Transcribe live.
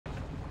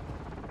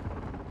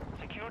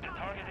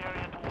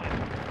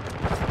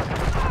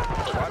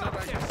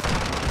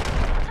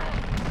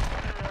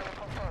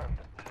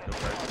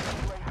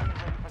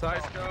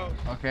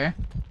Okay.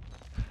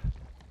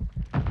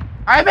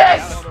 I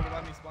missed!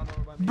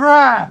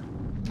 Bruh!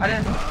 I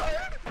didn't.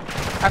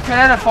 I could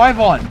have a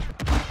 5-1.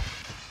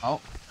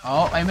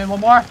 Oh, aim in one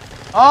more.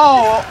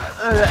 Oh,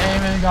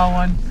 aim in, got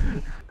one.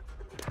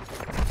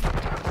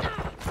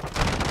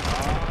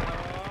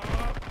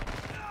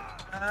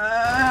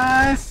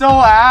 It's so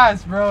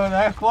ass, bro.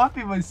 That quad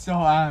feed was so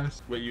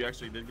ass. Wait, you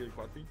actually did get a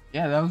quad feed?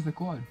 Yeah, that was the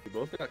quad. We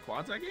both got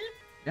quads that game?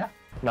 Yeah.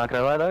 Not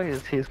gonna lie though,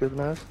 he's good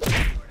enough.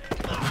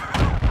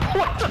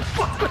 What the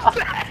fuck was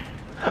that?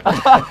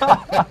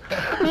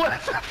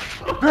 What the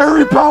fuck?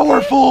 Very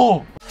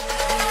powerful!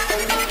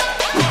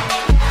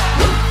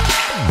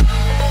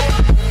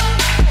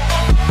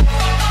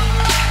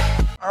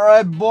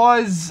 Alright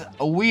boys,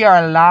 we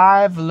are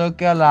live,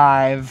 look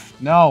alive.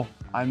 No,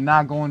 I'm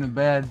not going to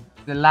bed.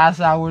 The last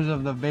hours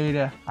of the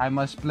beta, I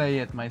must play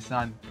it, my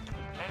son.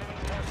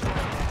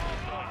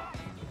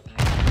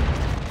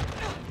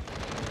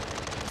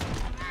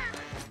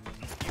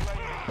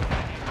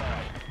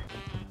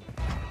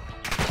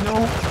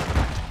 No.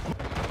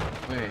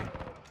 Wait.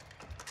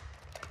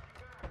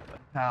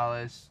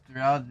 Palace.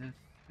 Throughout the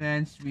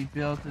fence we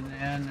built at the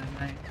end of the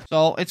night.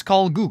 So it's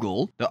called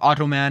Google. The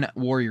Ottoman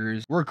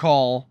warriors were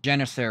called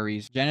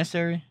Janissaries.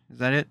 Janissary? Is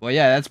that it? Well,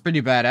 yeah, that's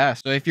pretty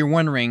badass. So if you're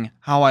wondering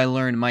how I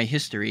learned my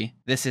history,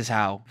 this is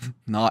how.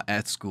 Not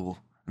at school.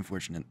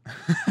 Unfortunate.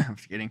 I'm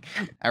just kidding.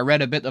 I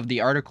read a bit of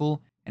the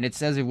article. And it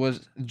says it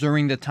was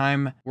during the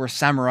time where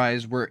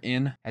samurais were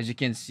in. As you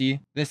can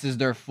see, this is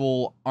their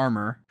full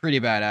armor. Pretty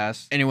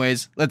badass.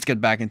 Anyways, let's get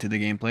back into the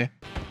gameplay.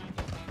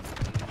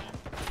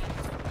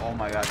 Oh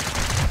my god.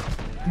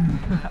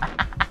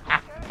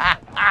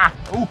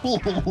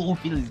 Oh,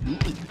 feels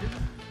good.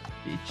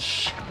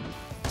 Bitch.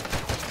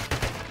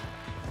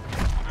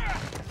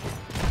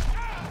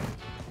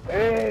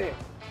 Hey!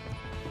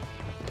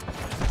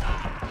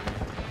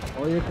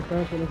 Oye, ¿qué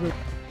estás haciendo?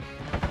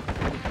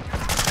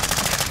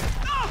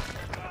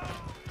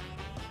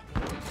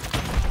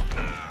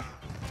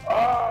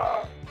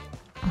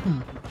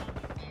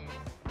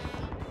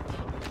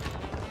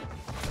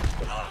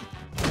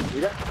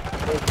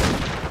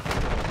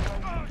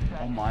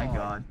 Oh my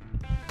god.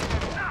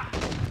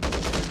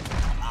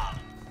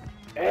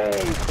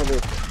 Hey, joder.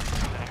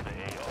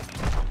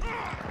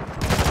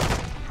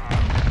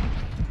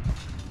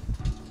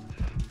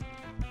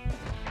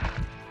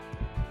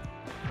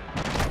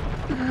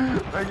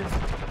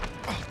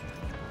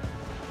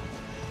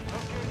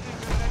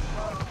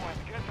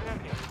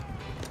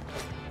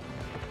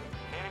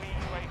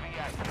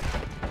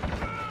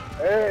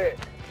 Hey.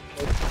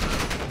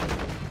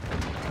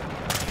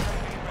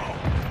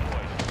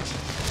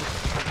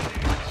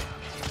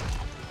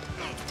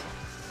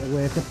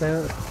 Güey, qué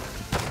pedo.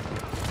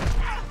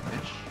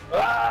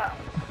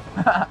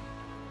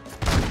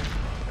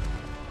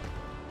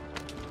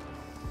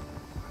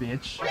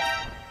 Bitch.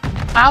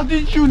 How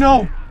did you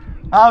know?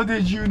 How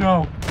did you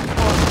know?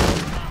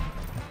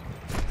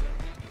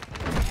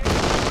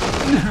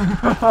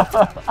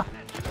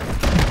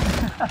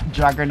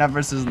 Juggernaut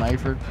versus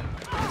Knifer.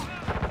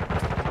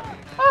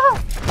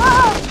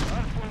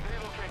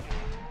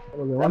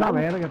 Una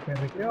verga,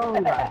 perro. ¿Qué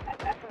onda?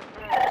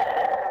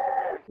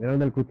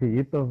 Vieron el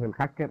cuchillito, el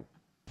hacker.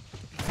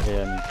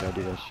 Yeah, I need to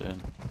do that shit.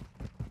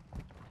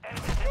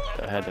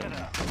 I had to.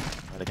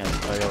 I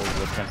can't. I always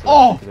get cancelled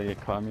Oh! because they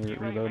get caught me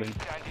reloading.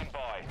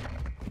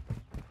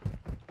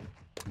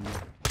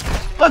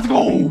 Let's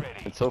go!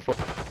 It's so fuck.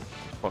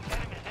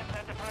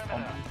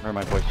 Or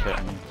my voice chat.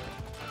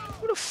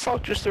 Who the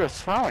fuck just threw a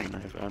throwing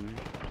knife at me?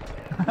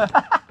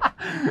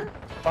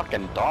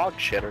 Fucking dog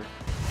shitter.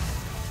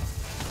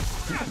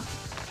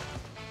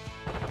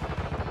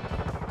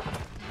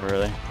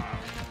 Really?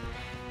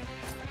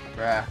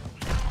 Bruh.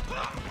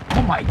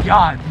 Oh my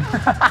god!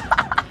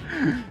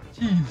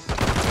 Jeez.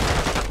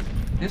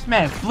 This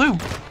man flew!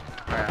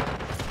 Bruh.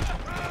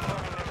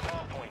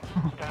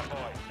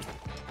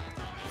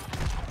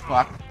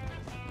 Fuck.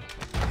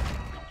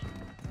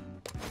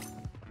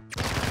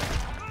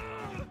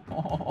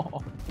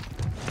 Oh.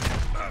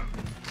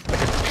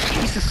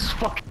 Jesus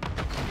fuck.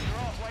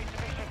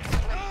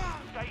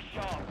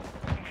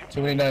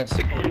 Too many knives.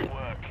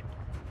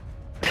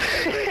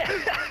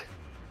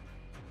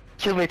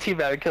 Killed my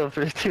teammate, I killed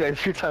him teammate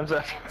 3 times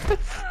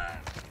afterwards.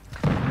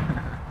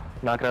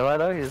 Not gonna lie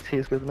though,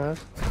 he's good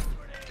enough.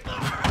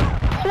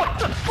 What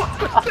the fuck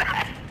was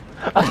that?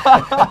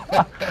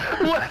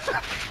 What the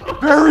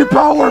fuck? Very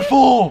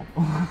powerful!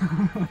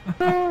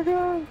 Oh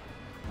god.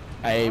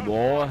 Hey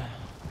boy,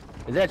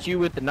 is that you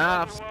with the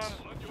knives?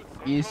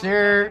 Yes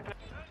sir.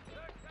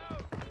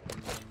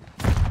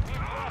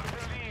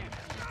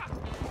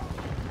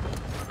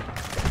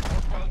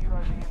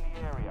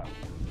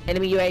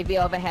 Enemy UAV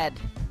overhead.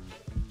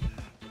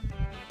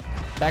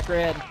 Back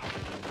red.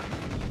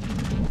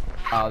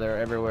 Oh, they're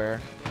everywhere.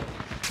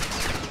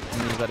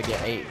 And he's about to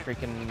get 8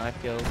 freaking knife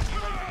kills.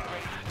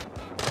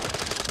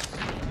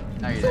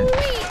 Now you're dead.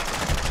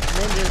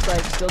 Ninja's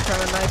like still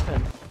trying to knife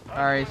him.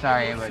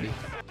 Sorry, buddy.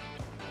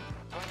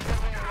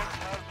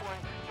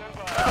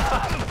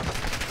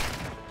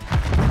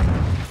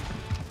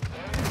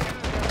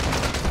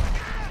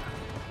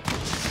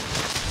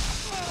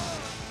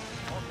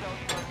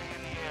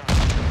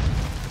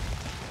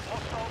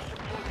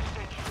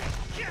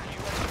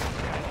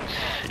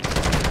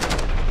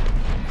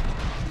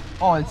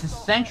 Oh, it's a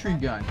sentry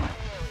gun.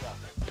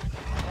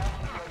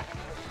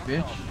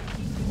 Bitch.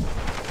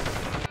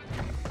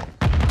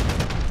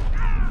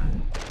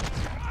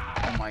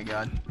 Oh my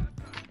god.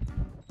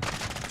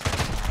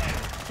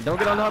 Don't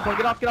get on the hardpoint.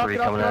 Get off, get off, Three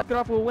get off, coming get up. off, get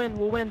off. We'll win,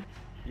 we'll win.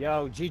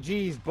 Yo,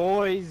 GG's,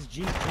 boys.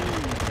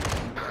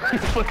 GG's.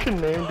 Your fucking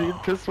name, dude.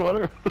 Piss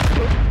water.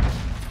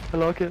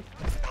 Hello, kid.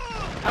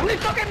 How many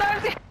fucking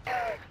knives?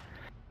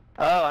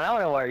 Oh, now I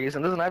know why you're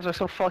using. Those knives are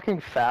so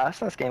fucking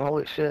fast in this game.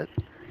 Holy shit.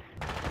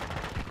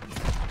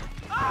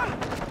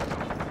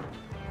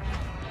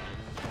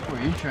 What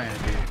are you trying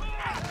to do?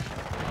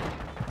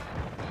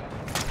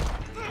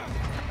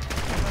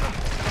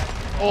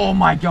 Oh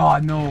my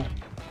god, no.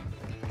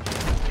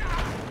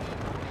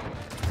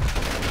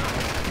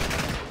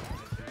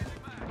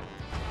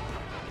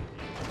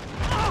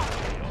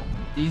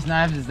 These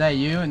knives, is that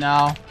you?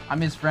 No,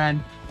 I'm his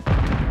friend.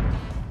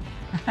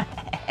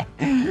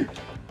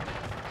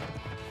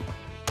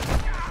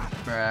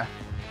 Bruh.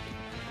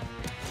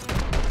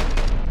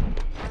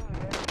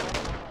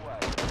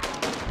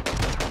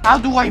 How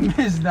do I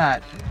miss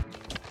that?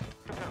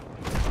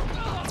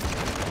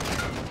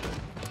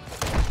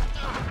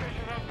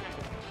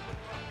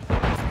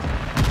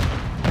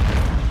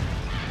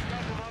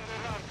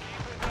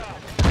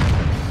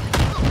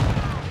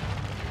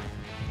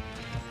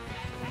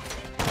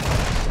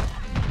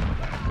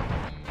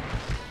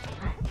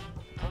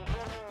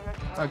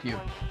 Fuck you.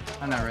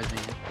 I'm not resing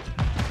you.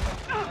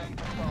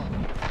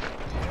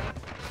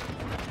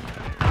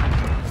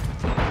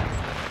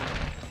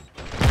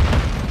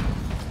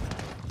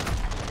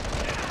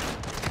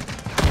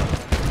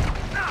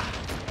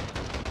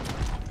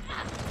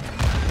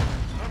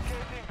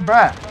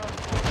 Bruh.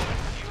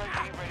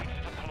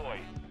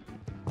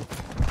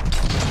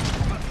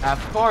 Of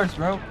course,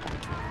 bro.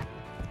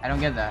 I don't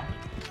get that.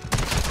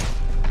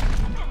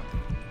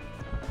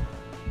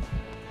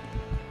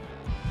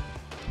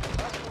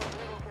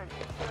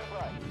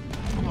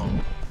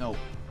 No.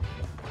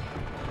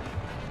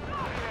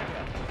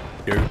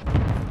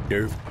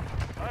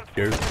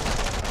 Go.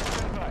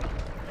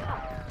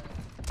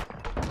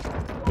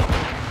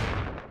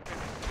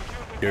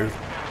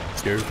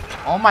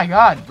 Oh my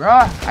god,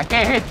 bruh. I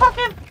can't hit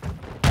fucking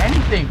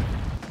anything.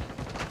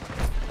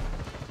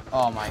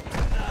 Oh my.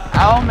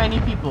 How many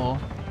people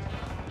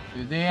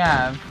do they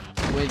have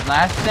with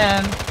last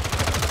stand?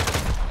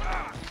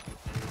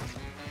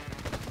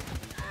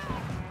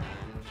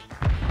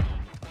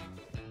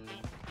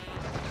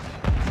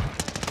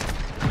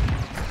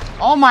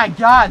 Oh my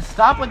god,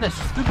 stop with the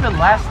stupid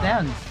last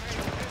stands.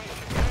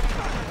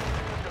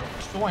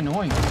 So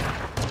annoying.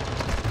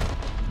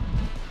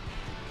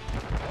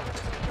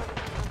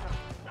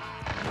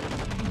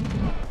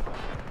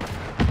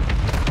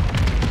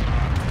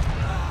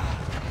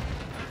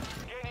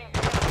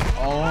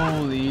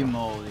 Holy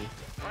moly.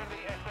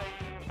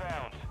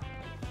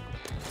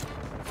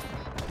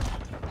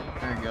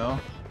 There we go.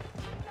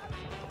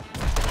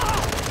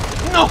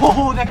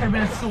 No, that could have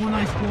been so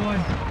nice, boy.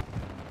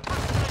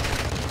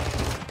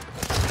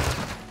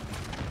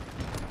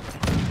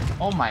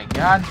 Oh my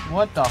god,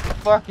 what the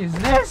fuck is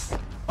this?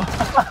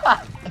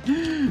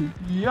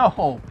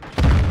 Yo.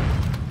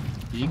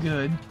 Be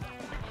good.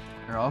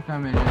 They're all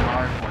coming in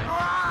hard point.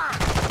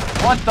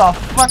 What the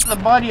fuck, the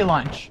buddy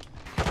lunch?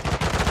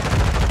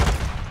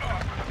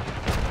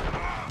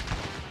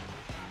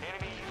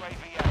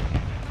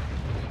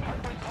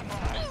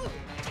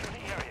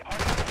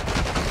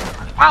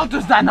 How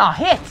does that not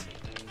hit?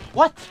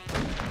 What?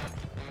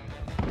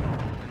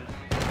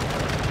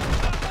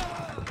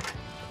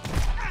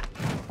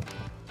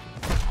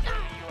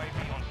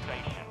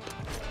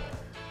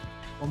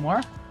 One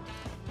more?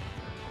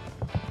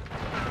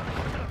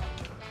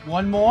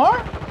 One more?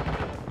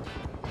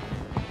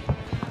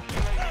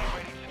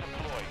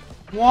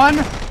 One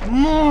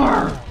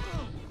more!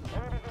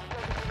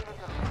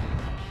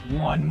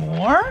 One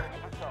more?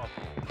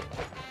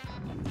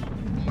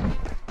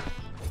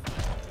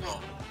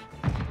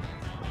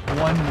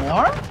 One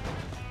more?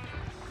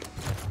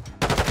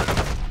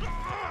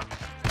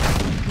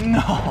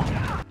 No!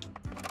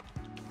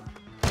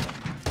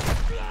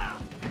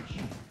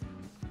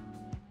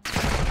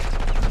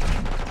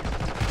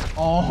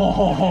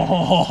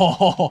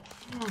 Oh,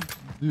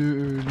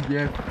 dude,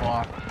 get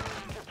fucked.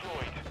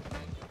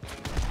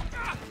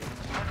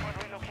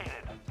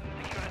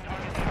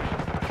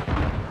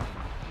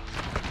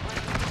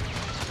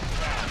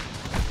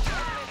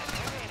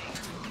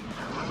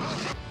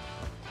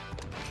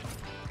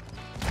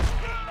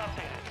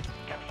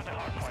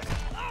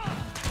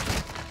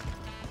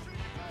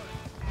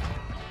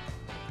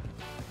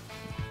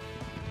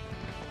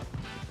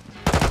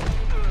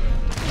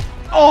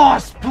 Oh, I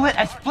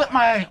split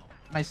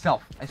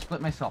myself. I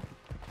split myself.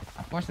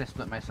 course I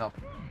split myself.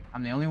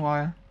 I'm the only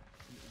one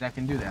that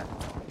can do that.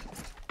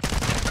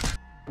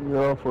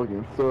 Y'all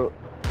fucking suck.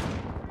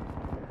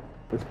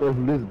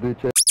 Especially this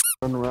bitch ass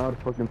running around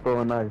fucking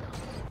throwing knives.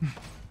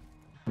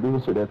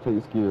 Do shit that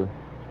takes skill,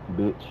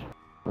 bitch.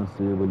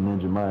 Unseeable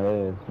ninja my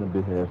ass in a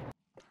big half.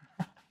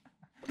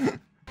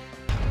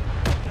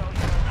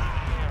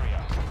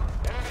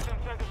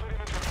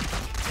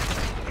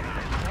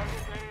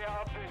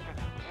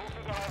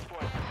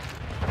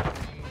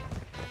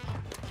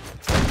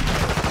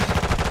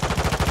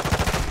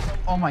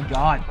 Oh my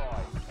god.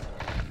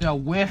 The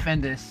whiff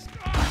and this.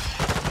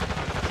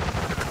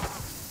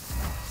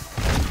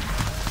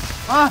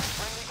 Ah!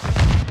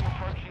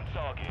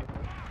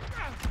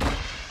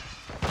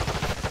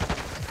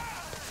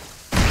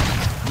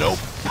 Nope.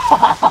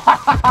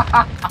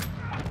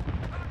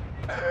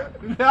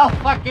 No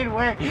fucking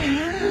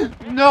way.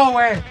 No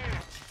way.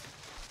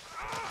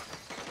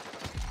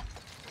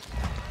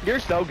 You're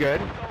so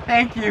good.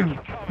 Thank you.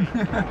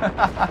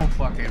 No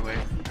fucking way.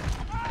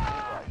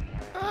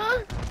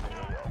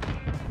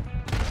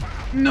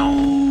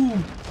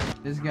 No!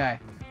 This guy.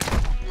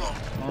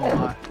 Oh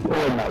my.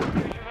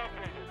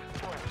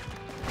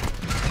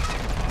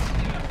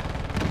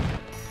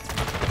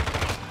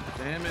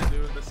 Damn it,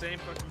 dude. The same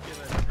fucking kid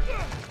I never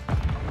got.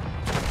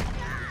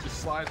 It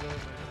just slides over.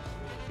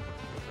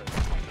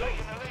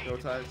 Go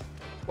ties.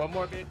 One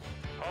more, bitch.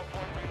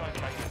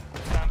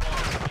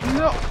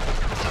 No!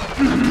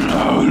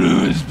 No,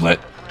 lose split.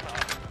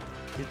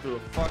 He threw a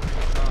fucking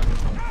shot.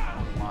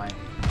 Oh my.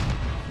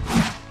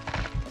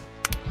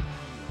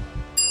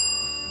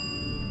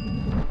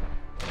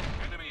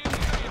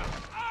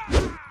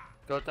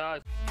 Go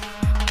Ties.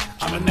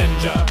 I'm a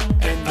ninja,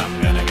 and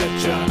I'm gonna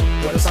get ya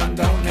where the sun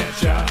don't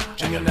hit ya,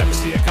 and you'll never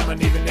see it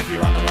coming. Even if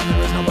you're on the run,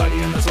 there is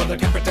nobody in this world that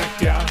can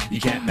protect ya. You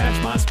can't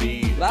match my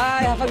speed.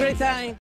 Bye, have a great time.